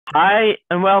Hi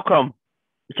and welcome.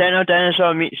 The Techno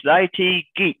Dinosaur meets the IT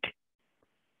Geek,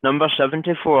 number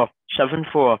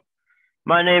 74.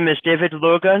 My name is David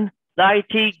Logan, the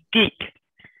IT Geek,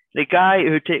 the guy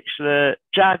who takes the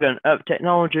jargon of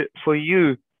technology for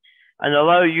you and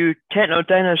allow you Techno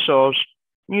Dinosaurs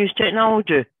to use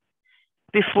technology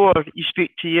before you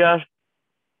speak to your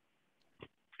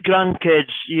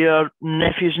grandkids, your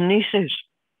nephews and nieces.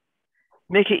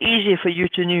 Make it easy for you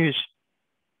to use.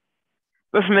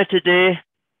 With me today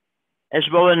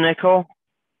is Willie Nicol,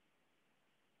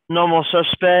 normal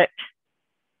suspect.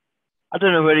 I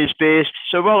don't know where he's based.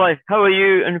 So Willie, how are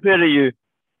you and where are you?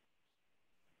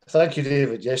 Thank you,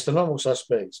 David. Yes, the normal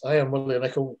suspects. I am Willie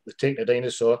Nicol, the Techno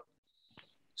Dinosaur,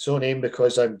 so named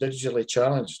because I'm digitally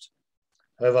challenged.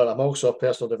 However, I'm also a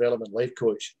personal development life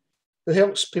coach who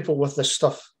helps people with this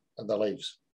stuff in their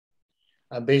lives.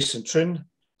 I'm based in Troon,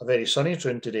 a very sunny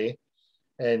Troon today,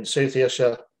 in South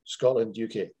Ayrshire, Scotland,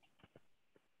 UK.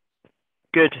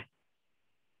 Good.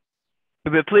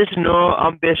 You'll be pleased to know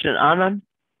I'm based in Annan,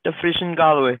 Dumfries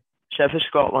Galloway, south of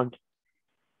Scotland.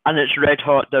 And it's red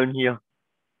hot down here.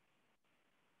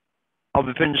 I'll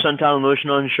be putting suntan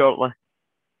lotion on shortly.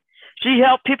 So you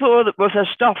help people with this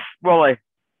stuff, Willie.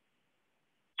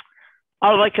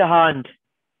 I'd like a hand.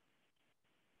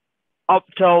 Up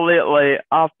till lately,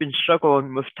 I've been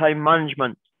struggling with time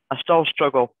management. I still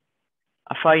struggle.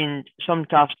 I find some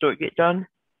tasks don't get done.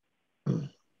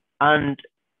 And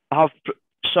I have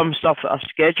some stuff that I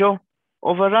schedule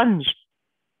overruns.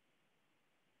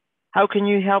 How can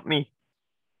you help me?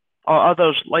 Or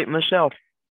others like myself?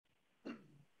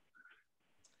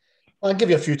 I'll give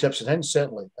you a few tips and hints,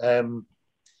 certainly. Time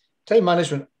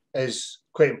management is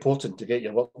quite important to get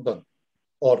your work done,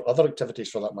 or other activities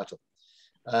for that matter.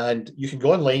 And you can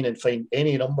go online and find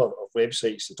any number of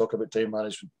websites to talk about time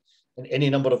management and any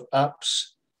number of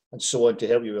apps and so on to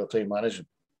help you with time management.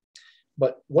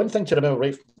 But one thing to remember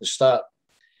right from the start,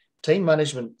 time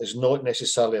management is not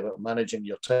necessarily about managing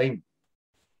your time.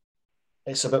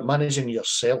 It's about managing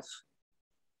yourself,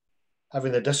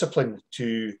 having the discipline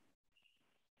to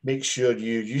make sure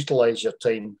you utilize your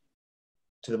time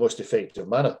to the most effective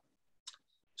manner.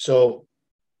 So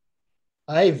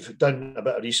I've done a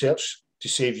bit of research to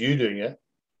save you doing it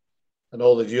and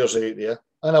all the viewers out there,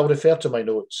 and I'll refer to my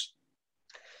notes.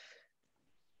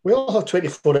 We all have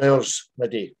 24 hours a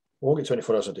day. We all get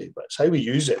 24 hours a day, but it's how we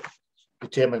use it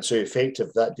determines how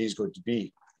effective that day is going to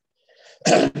be.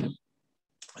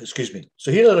 Excuse me.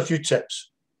 So here are a few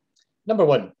tips. Number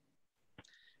one,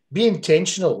 be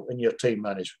intentional in your time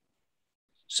management.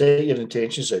 Set your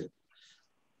intentions out.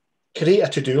 Create a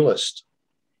to-do list.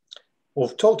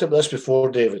 We've talked about this before,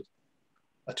 David.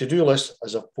 A to-do list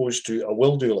as opposed to a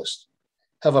will-do list.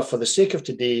 However, for the sake of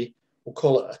today, we'll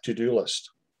call it a to-do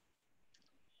list.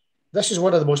 This is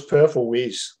one of the most powerful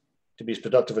ways to be as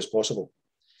productive as possible.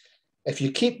 If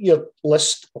you keep your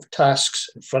list of tasks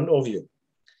in front of you,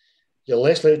 you're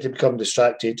less likely to become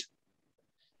distracted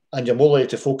and you're more likely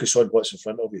to focus on what's in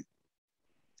front of you.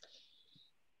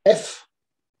 If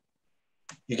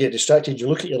you get distracted, you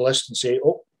look at your list and say,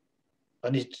 oh, I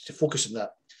need to focus on that.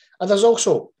 And there's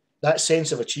also that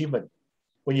sense of achievement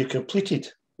when you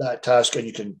completed that task and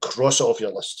you can cross it off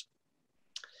your list.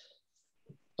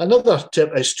 Another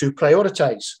tip is to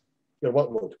prioritize your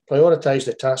workload. Prioritize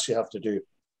the tasks you have to do.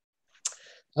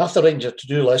 After writing your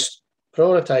to-do list,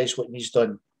 prioritize what needs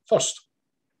done first,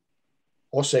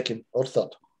 or second, or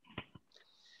third.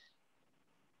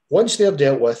 Once they're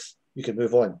dealt with, you can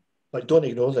move on, but don't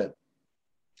ignore them.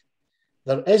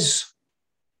 There is,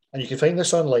 and you can find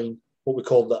this online, what we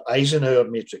call the Eisenhower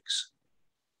matrix,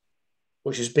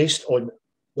 which is based on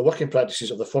the working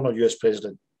practices of the former US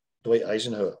President, Dwight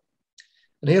Eisenhower.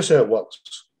 And here's how it works.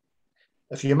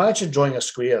 If you imagine drawing a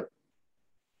square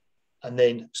and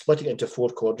then splitting it into 4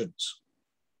 quadrants,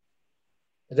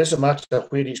 it doesn't matter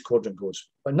where each quadrant goes.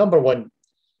 But number one,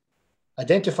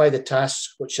 identify the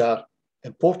tasks which are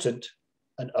important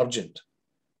and urgent.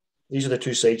 These are the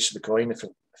two sides to the coin, if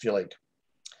you like.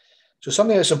 So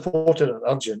something that's important and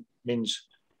urgent means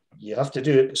you have to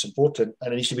do it, it's important,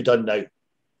 and it needs to be done now.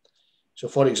 So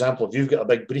for example, if you've got a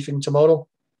big briefing tomorrow,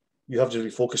 you have to really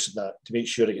focus on that to make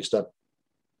sure it gets done.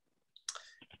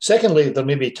 Secondly, there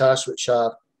may be tasks which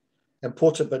are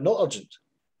important but not urgent.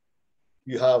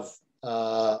 You have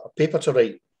a paper to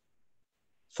write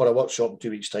for a workshop in 2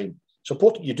 weeks' time. It's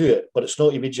important you do it, but it's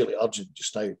not immediately urgent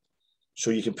just now.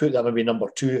 So you can put that maybe number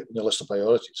 2 in your list of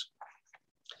priorities.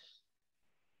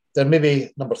 There may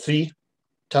be number 3,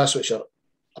 tasks which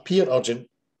appear urgent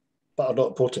but are not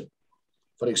important.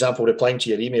 For example, replying to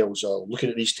your emails or looking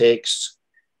at these texts.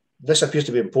 This appears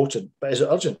to be important, but is it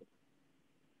urgent?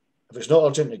 If it's not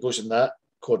urgent, it goes in that.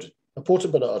 quadrant.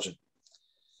 Important but not urgent.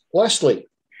 Lastly,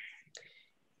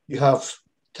 you have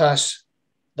tasks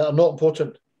that are not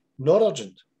important, not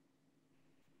urgent.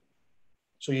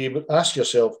 So you would ask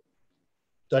yourself,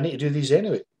 do I need to do these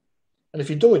anyway? And if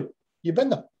you don't, you bin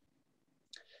them.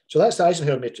 So that's the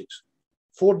Eisenhower matrix.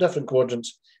 4 different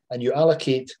quadrants, and you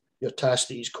allocate your task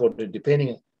to each quadrant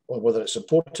depending on whether it's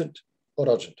important or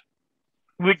urgent.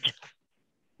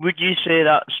 Would you say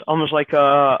that's almost like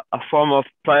a form of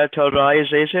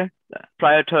prioritization?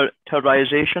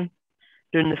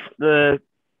 Doing the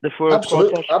 4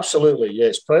 quarters? Absolutely,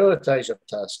 yes. Prioritize your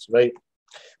tasks, right?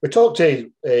 We talked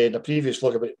in a previous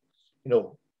vlog about,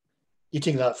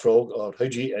 eating that frog, or how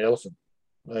do you eat an elephant,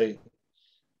 right?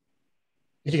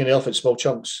 Eating an elephant in small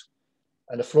chunks.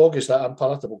 And the frog is that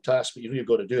unpalatable task, but you've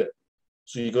got to do it.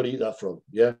 So you've got to eat that frog,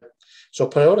 yeah? So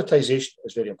prioritization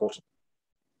is very important.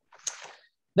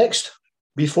 Next,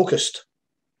 be focused.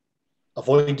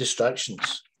 Avoid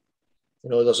distractions.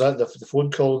 There's the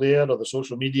phone call there, or the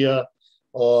social media,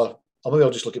 or maybe I'll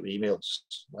just look at my emails,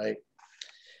 right?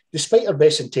 Despite our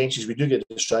best intentions, we do get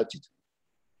distracted.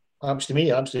 Happens to me,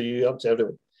 happens to you, happens to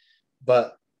everyone.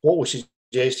 But what we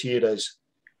suggest here is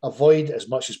avoid as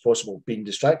much as possible being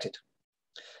distracted.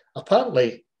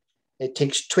 Apparently, it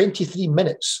takes 23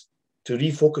 minutes to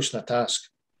refocus on a task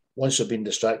once you've been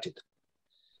distracted.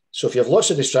 So if you have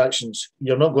lots of distractions,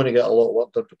 you're not going to get a lot of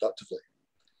work done productively.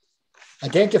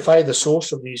 Identify the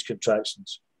source of these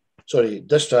distractions,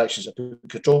 and put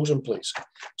controls in place.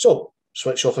 So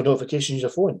switch off the notifications on your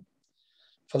phone.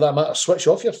 For that matter, switch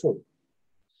off your phone.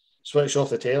 Switch off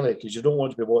the telly because you don't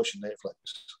want to be watching Netflix,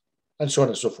 and so on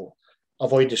and so forth.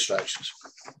 Avoid distractions.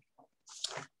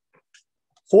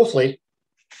 Fourthly,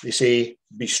 they say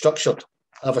be structured.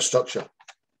 Have a structure.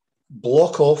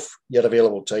 Block off your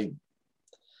available time.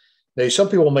 Now, some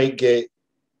people might get,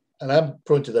 and I'm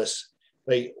prone to this,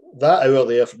 right, that hour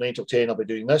there from 9 till 10, I'll be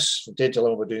doing this, from 10 till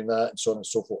 11, I'll be doing that, and so on and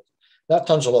so forth. That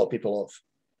turns a lot of people off.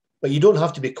 But you don't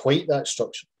have to be quite that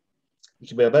structured. You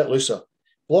can be a bit looser.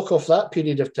 Block off that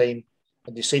period of time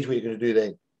and decide what you're going to do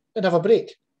then. And have a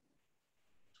break.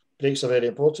 Breaks are very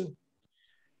important.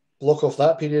 Block off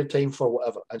that period of time for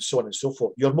whatever, and so on and so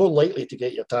forth. You're more likely to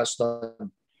get your tasks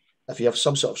done if you have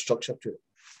some sort of structure to it.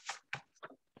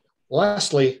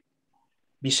 Lastly,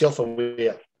 be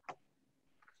self-aware.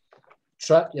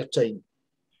 Track your time.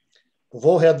 We've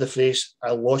all heard the phrase,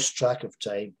 I lost track of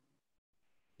time.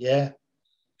 Yeah.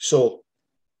 So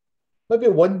maybe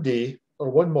one day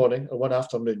or one morning or one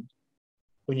afternoon,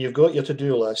 when you've got your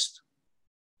to-do list,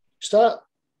 start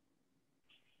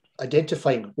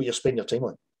identifying what you're spending your time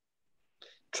on.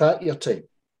 Track your time.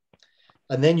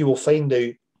 And then you will find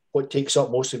out what takes up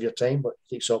most of your time, what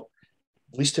takes up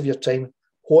least of your time,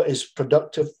 what is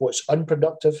productive, what's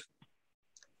unproductive.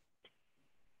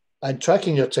 And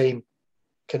tracking your time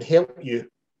can help you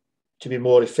to be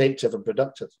more effective and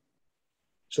productive.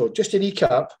 So just to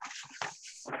recap,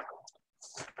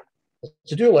 a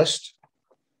to-do list,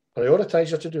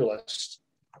 prioritize your to-do list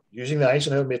using the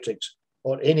Eisenhower matrix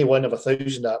or any one of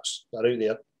 1,000 apps that are out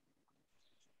there.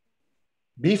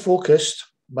 Be focused,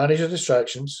 manage your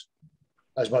distractions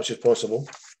as much as possible.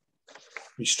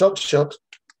 Be structured,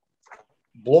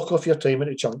 block off your time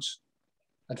into chunks.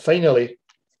 And finally,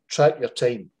 track your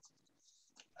time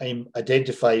and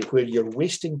identify where you're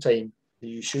wasting time that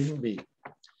you shouldn't be.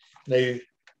 Now,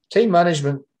 time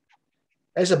management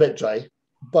is a bit dry,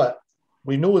 but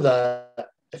we know that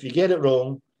if you get it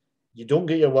wrong, you don't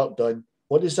get your work done.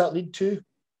 What does that lead to?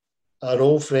 Our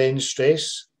old friends,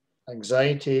 stress,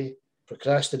 anxiety,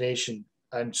 procrastination,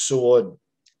 and so on.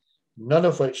 None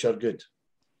of which are good.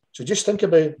 So just think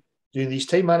about doing these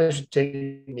time management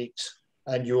techniques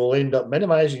and you will end up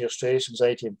minimizing your stress,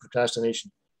 anxiety, and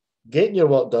procrastination, getting your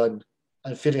work done,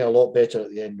 and feeling a lot better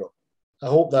at the end of it. I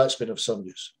hope that's been of some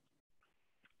use.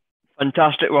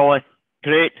 Fantastic, Wally.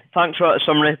 Great. Thanks for that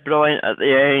summary. Brilliant at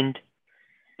the end.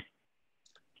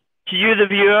 To you, the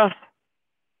viewer,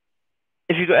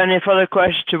 if you've got any further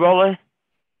questions to Wally,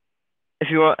 if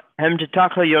you want him to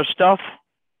tackle your stuff,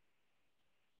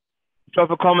 drop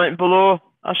a comment below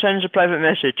or send us a private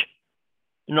message.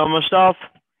 Normal stuff.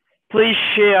 Please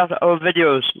share our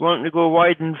videos. We want to go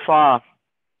wide and far.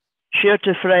 Share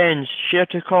to friends. Share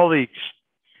to colleagues.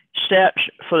 Search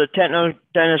for the Techno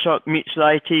Dinosaur meets the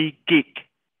IT Geek.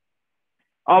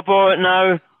 I'll about it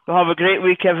now. We'll have a great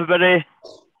week, everybody.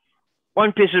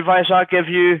 One piece of advice I give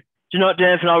you, do not do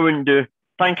anything I wouldn't do.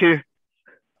 Thank you.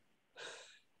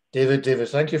 David,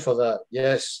 thank you for that.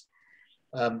 Yes.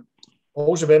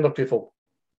 Always remember, people,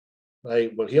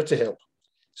 right, we're here to help.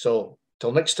 So,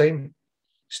 till next time,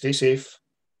 stay safe,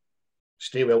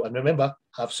 stay well, and remember,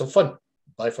 have some fun.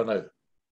 Bye for now.